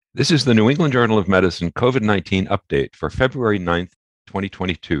This is the New England Journal of Medicine COVID-19 update for February 9th,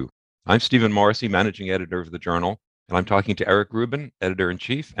 2022. I'm Stephen Morrissey, managing editor of the journal, and I'm talking to Eric Rubin,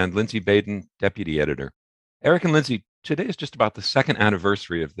 editor-in-chief, and Lindsay Baden, deputy editor. Eric and Lindsay, today is just about the second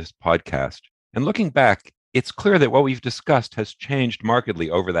anniversary of this podcast. And looking back, it's clear that what we've discussed has changed markedly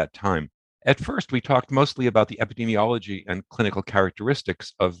over that time. At first, we talked mostly about the epidemiology and clinical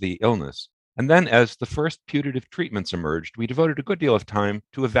characteristics of the illness. And then, as the first putative treatments emerged, we devoted a good deal of time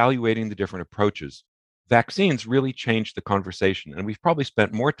to evaluating the different approaches. Vaccines really changed the conversation, and we've probably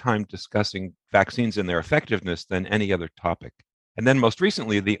spent more time discussing vaccines and their effectiveness than any other topic. And then, most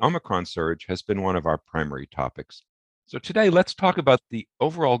recently, the Omicron surge has been one of our primary topics. So, today, let's talk about the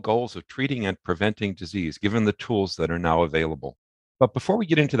overall goals of treating and preventing disease, given the tools that are now available. But before we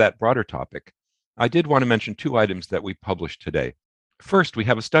get into that broader topic, I did want to mention two items that we published today. First, we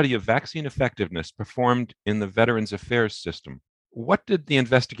have a study of vaccine effectiveness performed in the Veterans Affairs System. What did the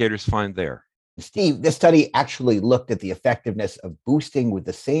investigators find there? Steve, this study actually looked at the effectiveness of boosting with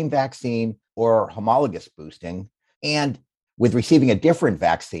the same vaccine or homologous boosting, and with receiving a different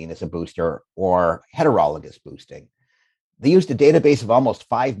vaccine as a booster or heterologous boosting. They used a database of almost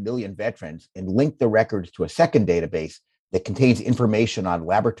 5 million veterans and linked the records to a second database that contains information on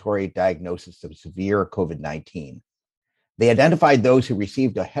laboratory diagnosis of severe COVID-19. They identified those who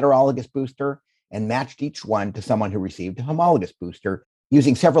received a heterologous booster and matched each one to someone who received a homologous booster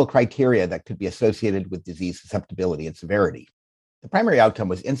using several criteria that could be associated with disease susceptibility and severity. The primary outcome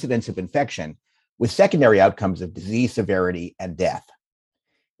was incidence of infection, with secondary outcomes of disease severity and death.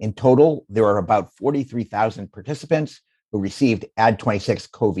 In total, there are about 43,000 participants who received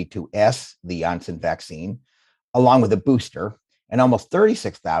Ad26-CoV2S, the Janssen vaccine, along with a booster, and almost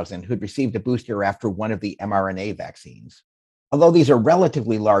 36,000 who'd received a booster after one of the mRNA vaccines. Although these are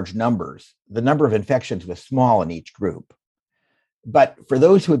relatively large numbers, the number of infections was small in each group. But for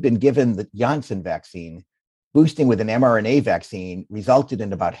those who had been given the Janssen vaccine, boosting with an mRNA vaccine resulted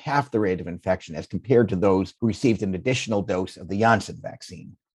in about half the rate of infection as compared to those who received an additional dose of the Janssen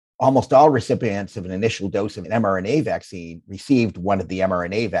vaccine. Almost all recipients of an initial dose of an mRNA vaccine received one of the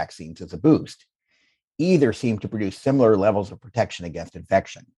mRNA vaccines as a boost. Either seemed to produce similar levels of protection against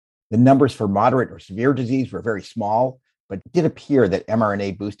infection. The numbers for moderate or severe disease were very small, but it did appear that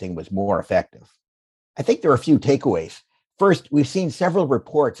mRNA boosting was more effective. I think there are a few takeaways. First, we've seen several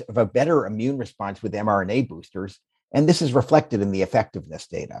reports of a better immune response with mRNA boosters, and this is reflected in the effectiveness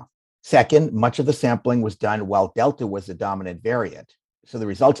data. Second, much of the sampling was done while Delta was the dominant variant, so the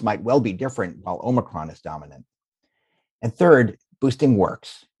results might well be different while Omicron is dominant. And third, boosting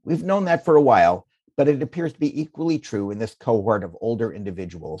works. We've known that for a while, but it appears to be equally true in this cohort of older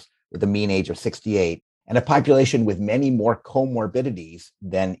individuals with a mean age of 68 and a population with many more comorbidities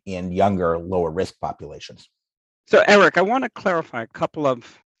than in younger, lower risk populations. So, Eric, I want to clarify a couple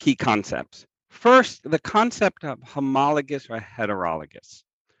of key concepts. First, the concept of homologous or heterologous.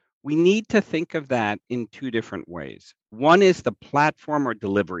 We need to think of that in two different ways. One is the platform or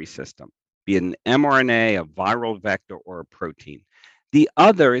delivery system, be it an mRNA, a viral vector, or a protein. The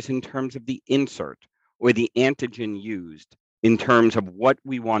other is in terms of the insert or the antigen used in terms of what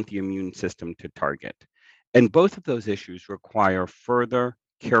we want the immune system to target. And both of those issues require further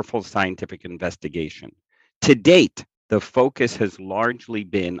careful scientific investigation. To date, the focus has largely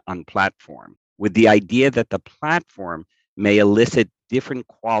been on platform, with the idea that the platform may elicit different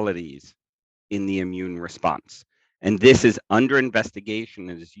qualities in the immune response. And this is under investigation.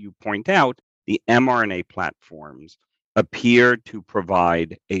 As you point out, the mRNA platforms appear to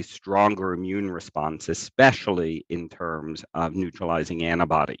provide a stronger immune response, especially in terms of neutralizing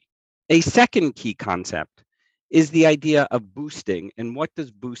antibody. A second key concept is the idea of boosting. And what does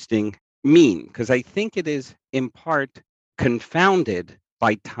boosting mean? Because I think it is in part confounded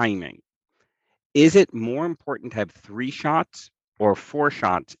by timing. Is it more important to have 3 shots or 4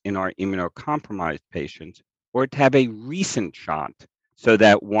 shots in our immunocompromised patients, or to have a recent shot so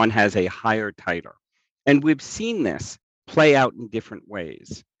that one has a higher titer? And we've seen this play out in different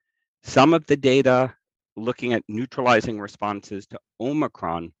ways. Some of the data looking at neutralizing responses to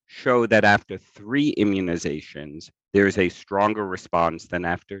Omicron show that after 3 immunizations, there's a stronger response than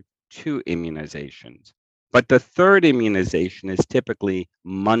after 2 immunizations. But the 3rd immunization is typically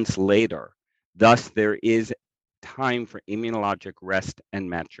months later. Thus, there is time for immunologic rest and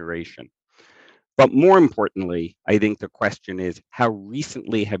maturation. But more importantly, I think the question is, how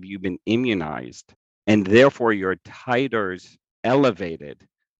recently have you been immunized? And therefore, your titers elevated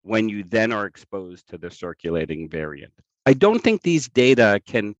when you then are exposed to the circulating variant. I don't think these data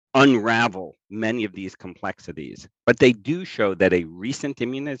can unravel many of these complexities, but they do show that a recent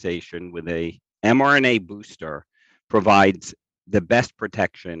immunization with a mRNA booster provides the best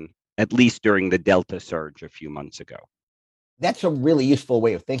protection, at least during the Delta surge a few months ago. That's a really useful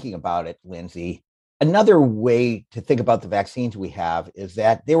way of thinking about it, Lindsay. Another way to think about the vaccines we have is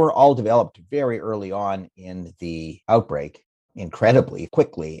that they were all developed very early on in the outbreak, incredibly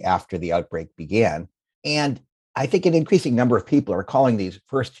quickly after the outbreak began. And I think an increasing number of people are calling these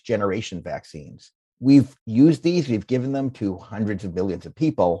first generation vaccines. We've used these, we've given them to hundreds of millions of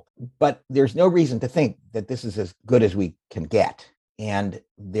people, but there's no reason to think that this is as good as we can get. And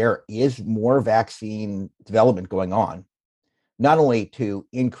there is more vaccine development going on, not only to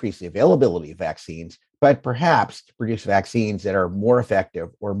increase the availability of vaccines, but perhaps to produce vaccines that are more effective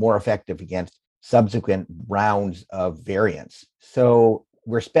or more effective against subsequent rounds of variants. So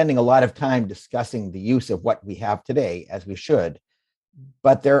we're spending a lot of time discussing the use of what we have today, as we should,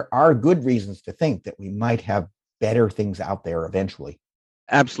 but there are good reasons to think that we might have better things out there eventually.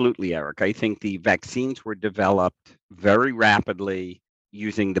 Absolutely, Eric. I think the vaccines were developed very rapidly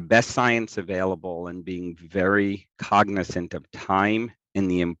using the best science available and being very cognizant of time and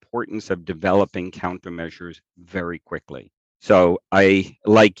the importance of developing countermeasures very quickly. So I,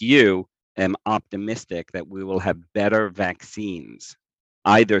 like you, am optimistic that we will have better vaccines,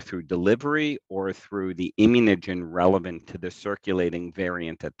 either through delivery or through the immunogen relevant to the circulating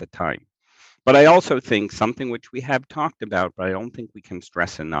variant at the time. But I also think something which we have talked about, but I don't think we can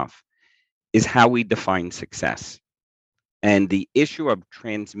stress enough, is how we define success. And the issue of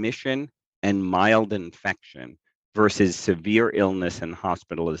transmission and mild infection versus severe illness and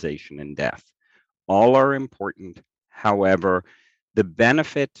hospitalization and death. All are important. However, the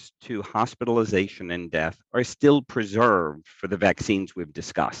benefits to hospitalization and death are still preserved for the vaccines we've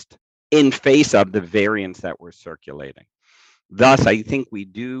discussed in face of the variants that were circulating. Thus, I think we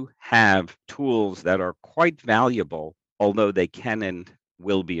do have tools that are quite valuable, although they can and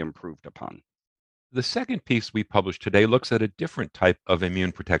will be improved upon. The second piece we published today looks at a different type of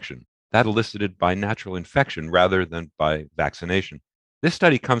immune protection, that elicited by natural infection rather than by vaccination. This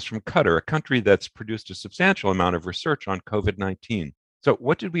study comes from Qatar, a country that's produced a substantial amount of research on COVID-19. So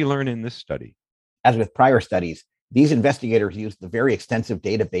what did we learn in this study? As with prior studies, these investigators used the very extensive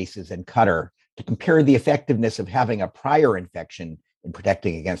databases in Qatar to compare the effectiveness of having a prior infection in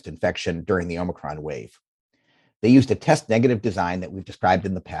protecting against infection during the Omicron wave. They used a test negative design that we've described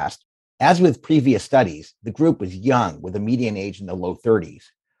in the past. As with previous studies, the group was young with a median age in the low 30s.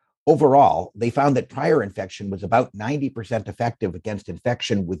 Overall, they found that prior infection was about 90% effective against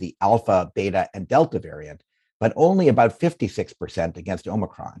infection with the Alpha, Beta, and Delta variant, but only about 56% against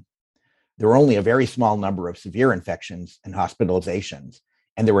Omicron. There were only a very small number of severe infections and hospitalizations,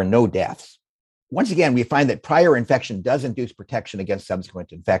 and there were no deaths. Once again, we find that prior infection does induce protection against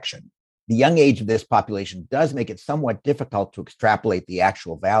subsequent infection. The young age of this population does make it somewhat difficult to extrapolate the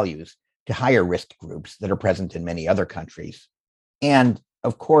actual values to higher risk groups that are present in many other countries. And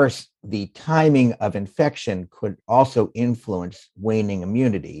of course, the timing of infection could also influence waning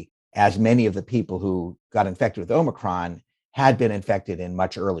immunity, as many of the people who got infected with Omicron had been infected in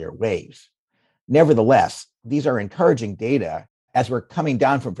much earlier waves. Nevertheless, these are encouraging data as we're coming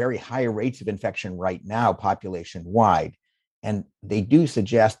down from very high rates of infection right now, population-wide. And they do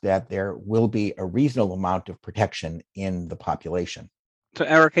suggest that there will be a reasonable amount of protection in the population. So,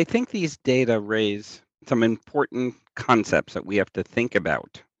 Eric, I think these data raise some important concepts that we have to think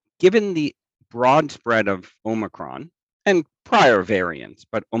about. Given the broad spread of Omicron and prior variants,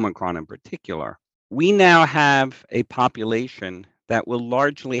 but Omicron in particular, we now have a population that will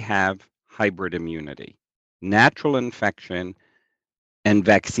largely have hybrid immunity, natural infection, and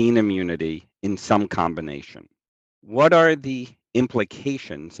vaccine immunity in some combination. What are the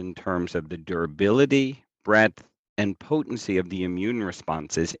implications in terms of the durability, breadth, and potency of the immune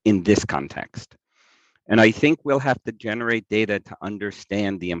responses in this context? And I think we'll have to generate data to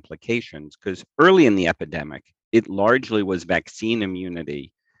understand the implications, because early in the epidemic, it largely was vaccine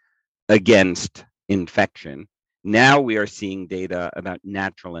immunity against infection. Now we are seeing data about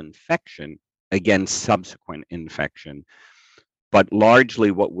natural infection against subsequent infection. But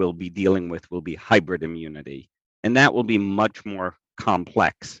largely what we'll be dealing with will be hybrid immunity. And that will be much more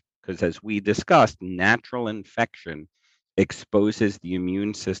complex because, as we discussed, natural infection exposes the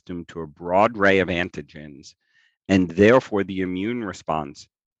immune system to a broad array of antigens, and therefore the immune response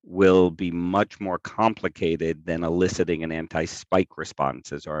will be much more complicated than eliciting an anti-spike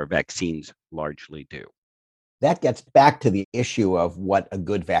response, as our vaccines largely do. That gets back to the issue of what a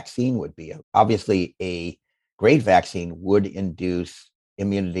good vaccine would be. Obviously, a great vaccine would induce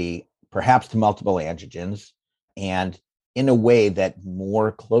immunity, perhaps to multiple antigens, and in a way that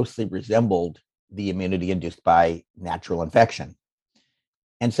more closely resembled the immunity induced by natural infection.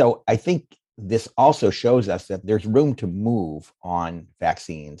 And so I think this also shows us that there's room to move on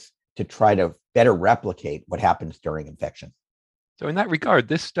vaccines to try to better replicate what happens during infection. So, in that regard,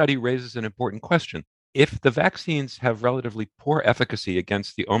 this study raises an important question. If the vaccines have relatively poor efficacy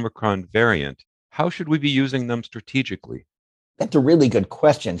against the Omicron variant, how should we be using them strategically? That's a really good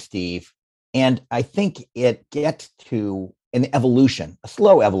question, Steve. And I think it gets to an evolution, a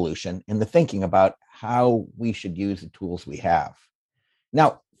slow evolution in the thinking about how we should use the tools we have.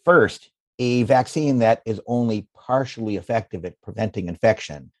 Now, first, a vaccine that is only partially effective at preventing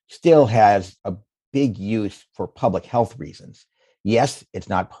infection still has a big use for public health reasons. Yes, it's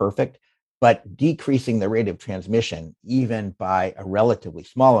not perfect, but decreasing the rate of transmission, even by a relatively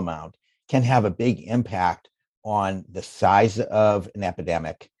small amount, can have a big impact on the size of an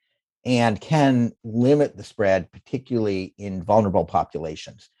epidemic and can limit the spread, particularly in vulnerable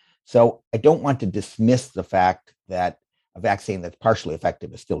populations. So I don't want to dismiss the fact that a vaccine that's partially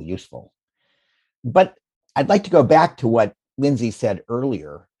effective is still useful. But I'd like to go back to what Lindsay said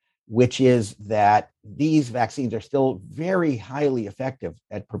earlier, which is that these vaccines are still very highly effective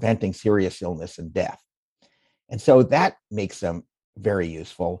at preventing serious illness and death. And so that makes them very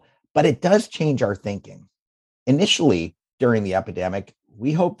useful, but it does change our thinking. Initially, during the epidemic,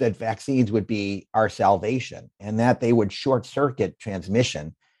 we hoped that vaccines would be our salvation and that they would short circuit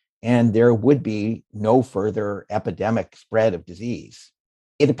transmission and there would be no further epidemic spread of disease.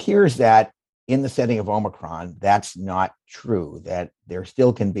 It appears that in the setting of Omicron, that's not true, that there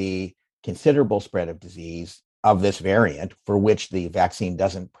still can be considerable spread of disease of this variant for which the vaccine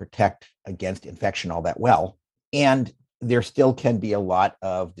doesn't protect against infection all that well. And there still can be a lot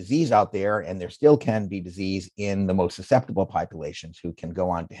of disease out there, and there still can be disease in the most susceptible populations who can go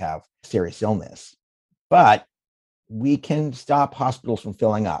on to have serious illness. But we can stop hospitals from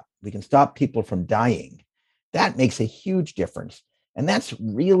filling up. We can stop people from dying. That makes a huge difference. And that's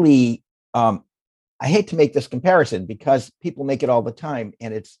really, I hate to make this comparison because people make it all the time,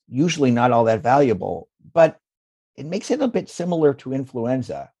 and it's usually not all that valuable, but it makes it a bit similar to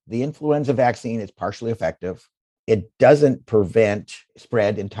influenza. The influenza vaccine is partially effective. It doesn't prevent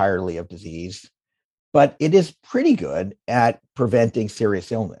spread entirely of disease, but it is pretty good at preventing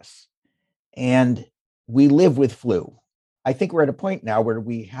serious illness. And we live with flu. I think we're at a point now where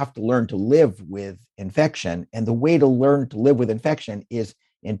we have to learn to live with infection. And the way to learn to live with infection is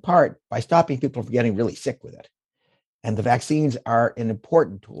in part by stopping people from getting really sick with it. And the vaccines are an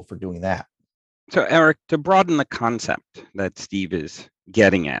important tool for doing that. So, Eric, to broaden the concept that Steve is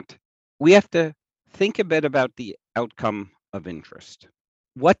getting at, we have to think a bit about the outcome of interest.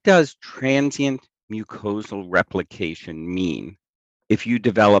 What does transient mucosal replication mean if you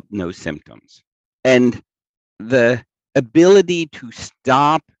develop no symptoms? And the ability to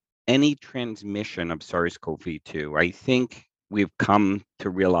stop any transmission of SARS-CoV-2, I think we've come to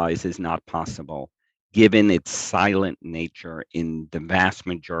realize is not possible, given its silent nature in the vast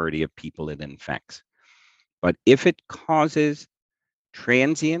majority of people it infects. But if it causes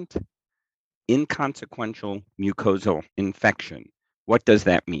transient, inconsequential mucosal infection, what does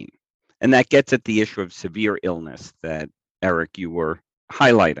that mean? And that gets at the issue of severe illness that, Eric, you were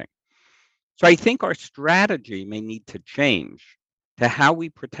highlighting. So I think our strategy may need to change to how we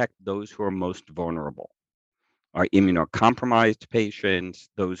protect those who are most vulnerable, our immunocompromised patients,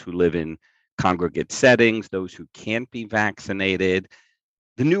 those who live in congregate settings, those who can't be vaccinated,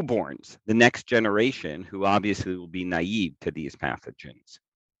 the newborns, the next generation who obviously will be naive to these pathogens.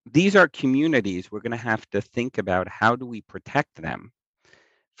 These are communities we're going to have to think about how do we protect them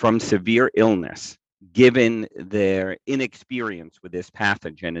from severe illness, given their inexperience with this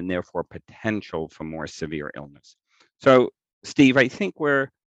pathogen and therefore potential for more severe illness. So, Steve, I think we're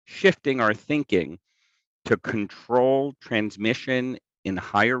shifting our thinking to control transmission in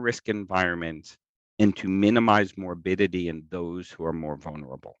higher risk environments and to minimize morbidity in those who are more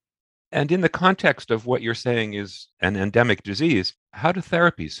vulnerable. And in the context of what you're saying is an endemic disease, how do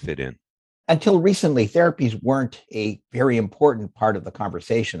therapies fit in? Until recently, therapies weren't a very important part of the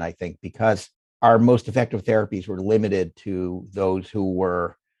conversation, I think, because our most effective therapies were limited to those who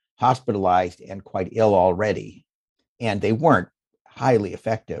were hospitalized and quite ill already, and they weren't highly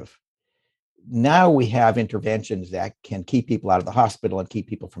effective. Now we have interventions that can keep people out of the hospital and keep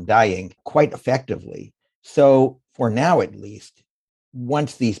people from dying quite effectively. So for now, at least,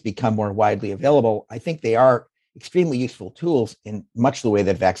 once these become more widely available, I think they are extremely useful tools in much the way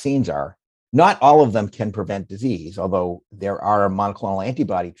that vaccines are. Not all of them can prevent disease, although there are monoclonal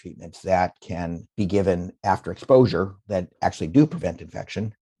antibody treatments that can be given after exposure that actually do prevent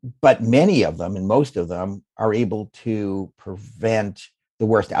infection. But many of them and most of them are able to prevent the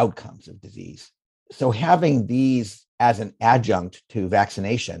worst outcomes of disease. So having these as an adjunct to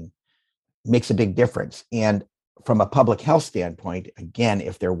vaccination makes a big difference. And from a public health standpoint, again,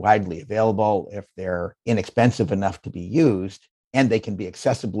 if they're widely available, if they're inexpensive enough to be used, and they can be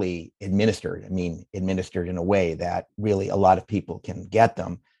accessibly administered, administered in a way that really a lot of people can get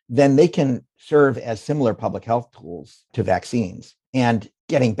them, then they can serve as similar public health tools to vaccines. And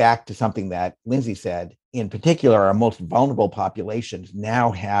getting back to something that Lindsay said, in particular, our most vulnerable populations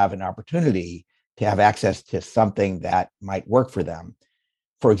now have an opportunity to have access to something that might work for them.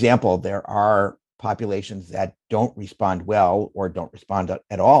 For example, there are populations that don't respond well or don't respond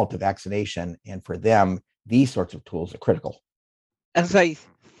at all to vaccination. And for them, these sorts of tools are critical. As I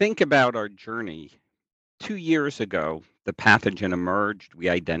think about our journey, 2 years ago, the pathogen emerged, we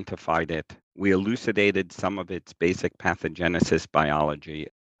identified it, we elucidated some of its basic pathogenesis biology.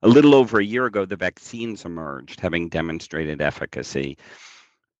 A little over a year ago, the vaccines emerged, having demonstrated efficacy,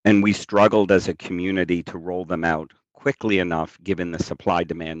 and we struggled as a community to roll them out quickly enough given the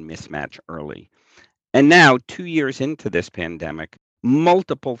supply-demand mismatch early. And now, 2 years into this pandemic,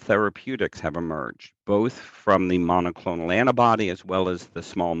 multiple therapeutics have emerged, both from the monoclonal antibody as well as the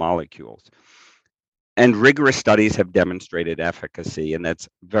small molecules. And rigorous studies have demonstrated efficacy, and that's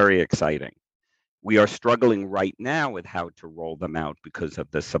very exciting. We are struggling right now with how to roll them out because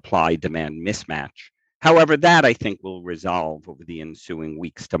of the supply-demand mismatch. However, that I think will resolve over the ensuing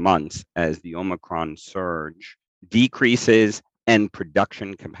weeks to months as the Omicron surge decreases and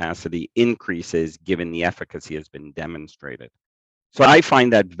production capacity increases given the efficacy has been demonstrated. So I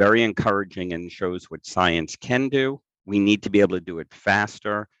find that very encouraging and shows what science can do. We need to be able to do it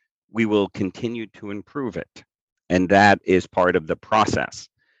faster. We will continue to improve it, and that is part of the process.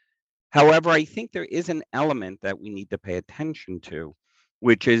 However, I think there is an element that we need to pay attention to,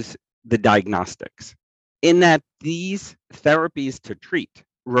 which is the diagnostics, in that these therapies to treat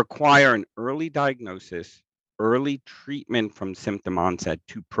require an early diagnosis, early treatment from symptom onset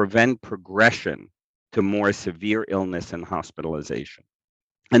to prevent progression to more severe illness and hospitalization.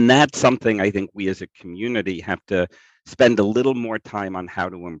 And that's something I think we as a community have to spend a little more time on how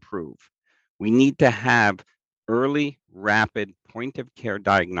to improve. We need to have early, rapid point of care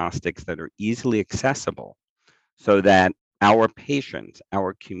diagnostics that are easily accessible so that our patients,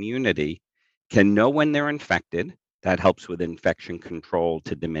 our community can know when they're infected. That helps with infection control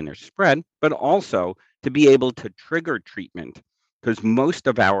to diminish spread, but also to be able to trigger treatment because most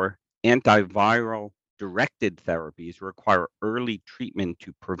of our antiviral directed therapies require early treatment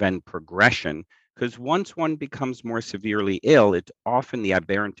to prevent progression because once one becomes more severely ill, it's often the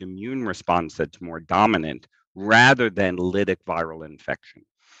aberrant immune response that's more dominant rather than lytic viral infection.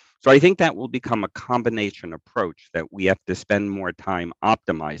 So I think that will become a combination approach that we have to spend more time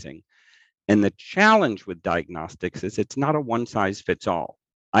optimizing. And the challenge with diagnostics is it's not a one size fits all.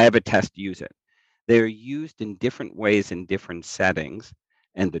 I have a test, use it. They're used in different ways in different settings,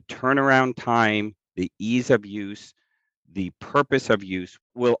 and the turnaround time, the ease of use, the purpose of use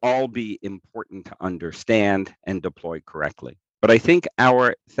will all be important to understand and deploy correctly. But I think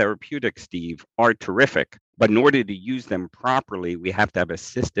our therapeutics, Steve, are terrific. But in order to use them properly, we have to have a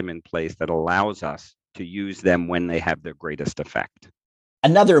system in place that allows us to use them when they have their greatest effect.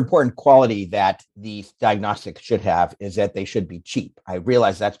 Another important quality that these diagnostics should have is that they should be cheap. I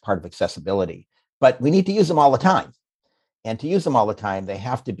realize that's part of accessibility, but we need to use them all the time. And to use them all the time, they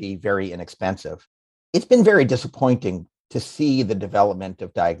have to be very inexpensive. It's been very disappointing to see the development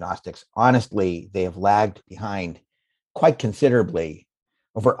of diagnostics. Honestly, they have lagged behind quite considerably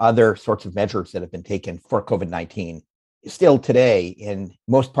over other sorts of measures that have been taken for COVID-19. Still today, in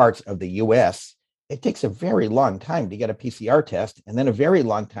most parts of the US, it takes a very long time to get a PCR test and then a very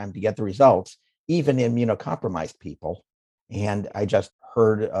long time to get the results, even in immunocompromised people. And I just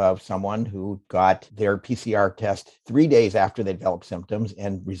heard of someone who got their PCR test 3 days after they developed symptoms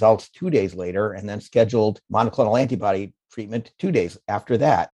and results 2 days later, and then scheduled monoclonal antibody treatment 2 days after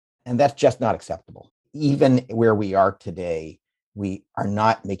that. And that's just not acceptable. Even where we are today, we are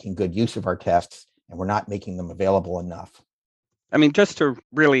not making good use of our tests and we're not making them available enough. I mean, just to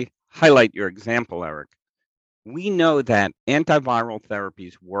really highlight your example, Eric, we know that antiviral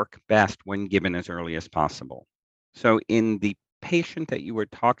therapies work best when given as early as possible. So in the patient that you were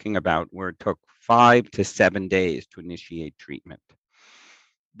talking about, where it took 5 to 7 days to initiate treatment,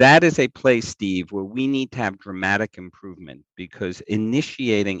 that is a place, Steve, where we need to have dramatic improvement because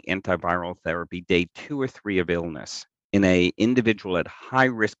initiating antiviral therapy day 2 or 3 of illness in an individual at high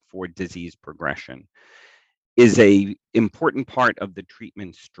risk for disease progression is an important part of the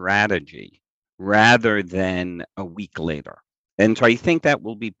treatment strategy rather than a week later. And so I think that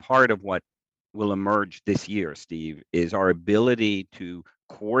will be part of what will emerge this year, Steve, is our ability to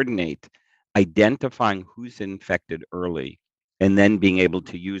coordinate identifying who's infected early and then being able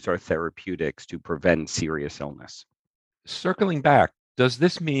to use our therapeutics to prevent serious illness. Circling back, does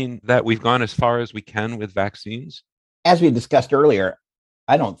this mean that we've gone as far as we can with vaccines? As we discussed earlier,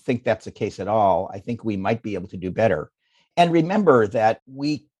 I don't think that's the case at all. I think we might be able to do better. And remember that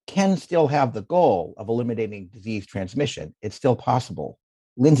we can still have the goal of eliminating disease transmission. It's still possible.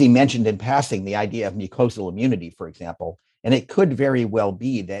 Lindsay mentioned in passing the idea of mucosal immunity, for example, and it could very well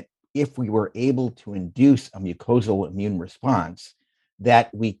be that if we were able to induce a mucosal immune response,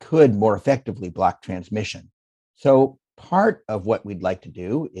 that we could more effectively block transmission. So part of what we'd like to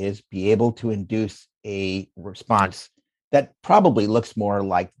do is be able to induce a response that probably looks more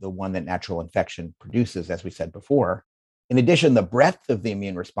like the one that natural infection produces, as we said before. In addition, the breadth of the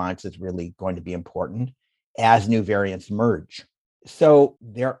immune response is really going to be important as new variants emerge. So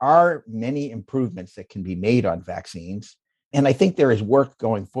there are many improvements that can be made on vaccines. And I think there is work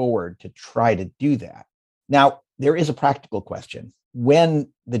going forward to try to do that. Now, there is a practical question.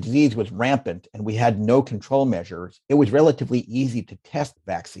 When the disease was rampant and we had no control measures, it was relatively easy to test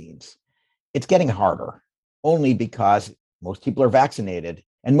vaccines. It's getting harder, only because most people are vaccinated,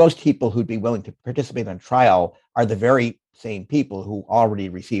 and most people who'd be willing to participate in a trial are the very same people who already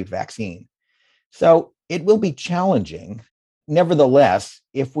received vaccine. So it will be challenging. Nevertheless,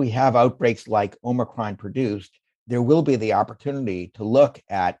 if we have outbreaks like Omicron produced, there will be the opportunity to look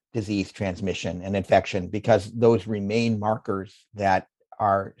at disease transmission and infection because those remain markers that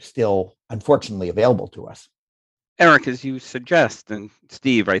are still, unfortunately, available to us. Eric, as you suggest, and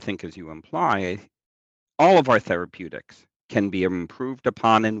Steve, I think as you imply, all of our therapeutics can be improved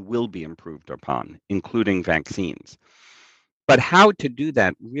upon and will be improved upon, including vaccines. But how to do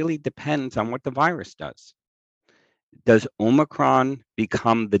that really depends on what the virus does. Does Omicron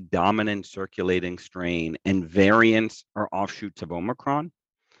become the dominant circulating strain and variants or offshoots of Omicron?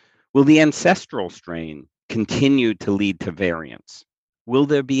 Will the ancestral strain continue to lead to variants? Will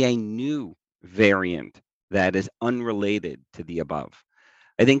there be a new variant that is unrelated to the above?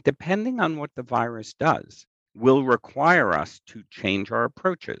 I think depending on what the virus does, will require us to change our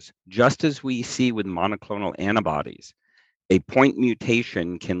approaches, just as we see with monoclonal antibodies. A point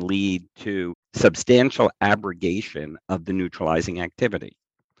mutation can lead to substantial abrogation of the neutralizing activity.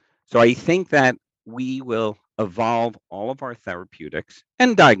 So I think that we will evolve all of our therapeutics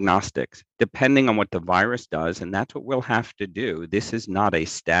and diagnostics depending on what the virus does, and that's what we'll have to do. This is not a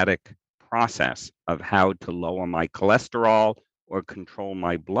static process of how to lower my cholesterol or control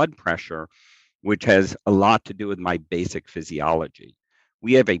my blood pressure, which has a lot to do with my basic physiology.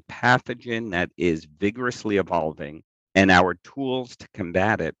 We have a pathogen that is vigorously evolving, and our tools to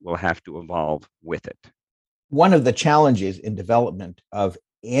combat it will have to evolve with it. One of the challenges in development of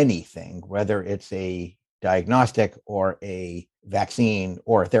anything, whether it's a diagnostic or a vaccine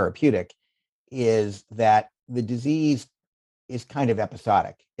or a therapeutic, is that the disease is kind of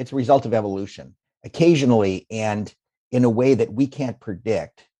episodic. It's a result of evolution. Occasionally, and in a way that we can't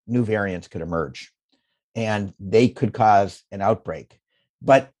predict, new variants could emerge and they could cause an outbreak.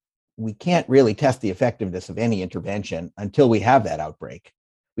 But we can't really test the effectiveness of any intervention until we have that outbreak.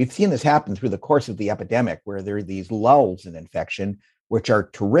 We've seen this happen through the course of the epidemic, where there are these lulls in infection, which are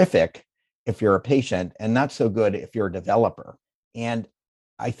terrific if you're a patient and not so good if you're a developer. And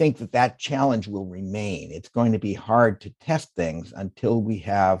I think that that challenge will remain. It's going to be hard to test things until we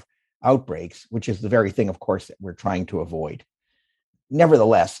have outbreaks, which is the very thing, of course, that we're trying to avoid.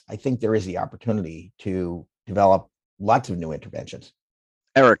 Nevertheless, I think there is the opportunity to develop lots of new interventions.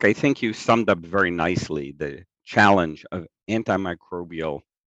 Eric, I think you summed up very nicely the challenge of antimicrobial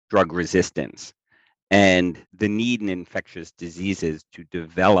drug resistance and the need in infectious diseases to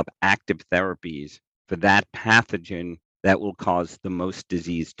develop active therapies for that pathogen that will cause the most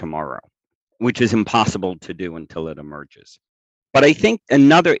disease tomorrow, which is impossible to do until it emerges. But I think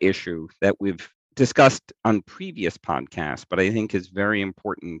another issue that we've discussed on previous podcasts, but I think is very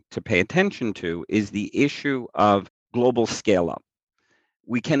important to pay attention to, is the issue of global scale up.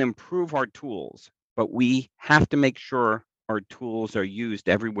 We can improve our tools, but we have to make sure our tools are used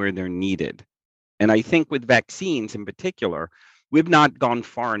everywhere they're needed. And I think with vaccines in particular, we've not gone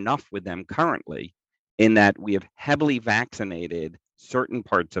far enough with them currently, in that we have heavily vaccinated certain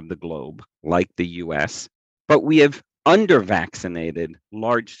parts of the globe, like the US, but we have under-vaccinated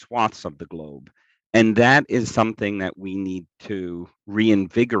large swaths of the globe. And that is something that we need to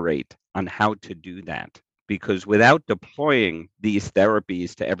reinvigorate on how to do that. Because without deploying these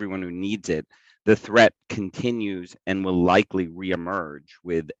therapies to everyone who needs it, the threat continues and will likely reemerge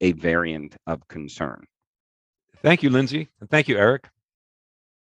with a variant of concern. Thank you, Lindsay, and thank you, Eric.